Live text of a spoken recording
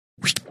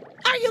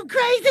you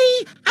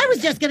crazy? I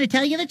was just gonna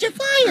tell you that your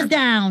fly is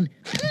down.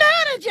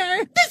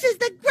 Manager, this is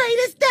the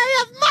greatest day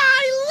of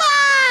my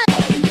life!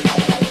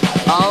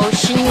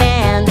 Ocean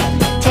man,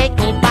 take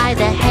me by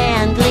the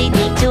hand, lead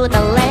me to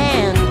the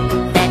land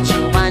that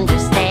you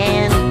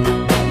understand.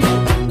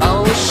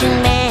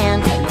 Ocean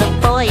man, the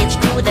voyage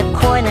to the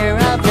corner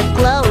of the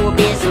globe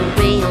is a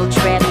real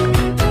trip.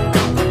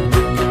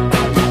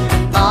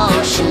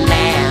 Ocean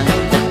man,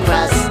 the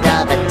crust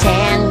of a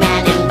tan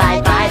man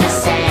imbibed by the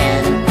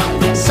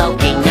sand,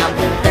 soaking up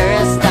the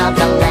thirst of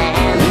the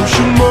land.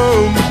 Ocean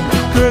man,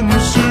 can you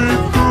see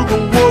through the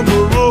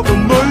wonder of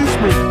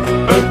amazement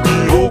and the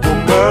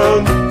overman?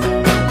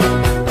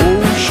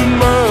 Ocean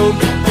man,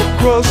 the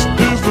crust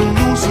is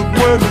elusive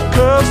when you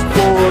cast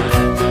for it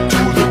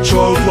to the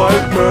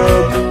childlike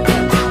man.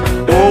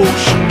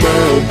 Ocean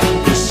man,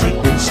 the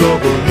sequence of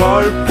a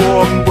life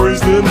form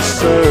embraced in the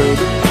sand,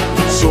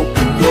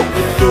 soaking up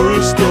the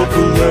thirst of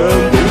the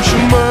land.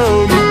 Ocean man.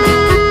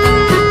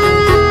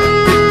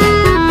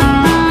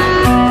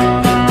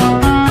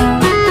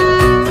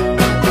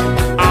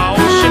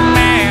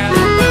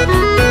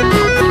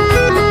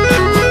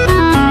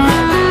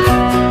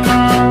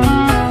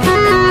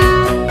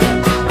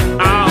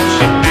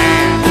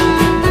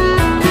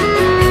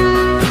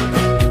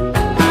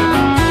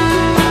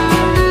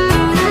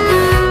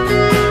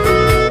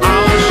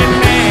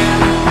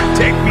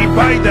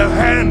 By the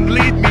hand,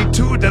 lead me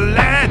to the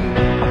land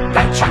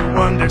that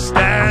you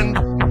understand.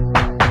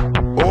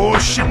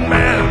 Ocean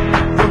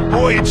man, the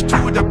voyage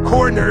to the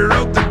corner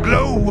of the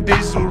globe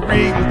is a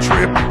real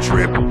trip,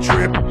 trip,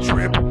 trip,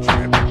 trip,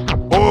 trip.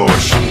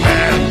 Ocean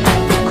man,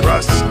 the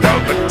crust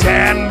of a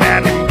tan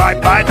man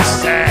imbibed by the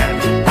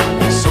sand,